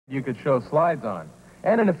you could show slides on.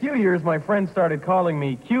 And in a few years, my friends started calling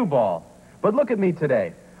me Cue Ball. But look at me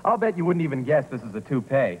today. I'll bet you wouldn't even guess this is a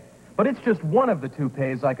toupee. But it's just one of the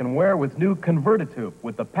toupees I can wear with new Convert-a-Toupe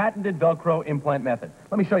with the patented Velcro implant method.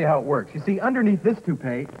 Let me show you how it works. You see, underneath this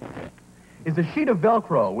toupee is a sheet of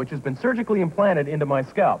Velcro which has been surgically implanted into my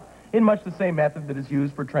scalp in much the same method that is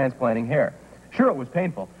used for transplanting hair. Sure, it was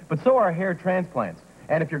painful, but so are hair transplants.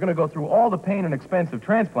 And if you're going to go through all the pain and expense of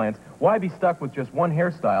transplants, why be stuck with just one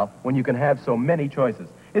hairstyle when you can have so many choices?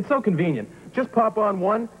 It's so convenient. Just pop on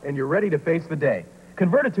one and you're ready to face the day.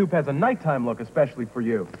 Convert-a-Toupe has a nighttime look especially for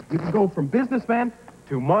you. You can go from businessman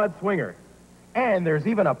to mod swinger. And there's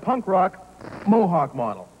even a punk rock mohawk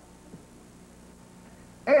model.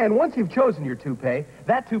 And once you've chosen your toupee,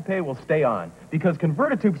 that toupee will stay on because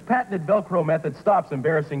Convert-a-Toupe's patented Velcro method stops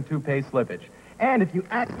embarrassing toupee slippage. And if you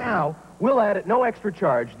act now, we'll add at no extra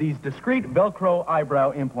charge these discreet Velcro eyebrow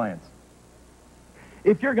implants.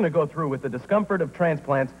 If you're going to go through with the discomfort of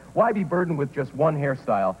transplants, why be burdened with just one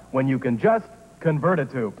hairstyle when you can just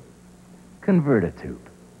Convert-a-Toupe? Convert-a-Toupe.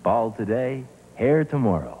 Bald today, hair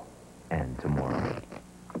tomorrow, and tomorrow,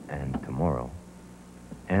 and tomorrow,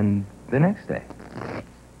 and the next day,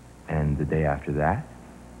 and the day after that,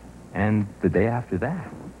 and the day after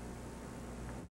that.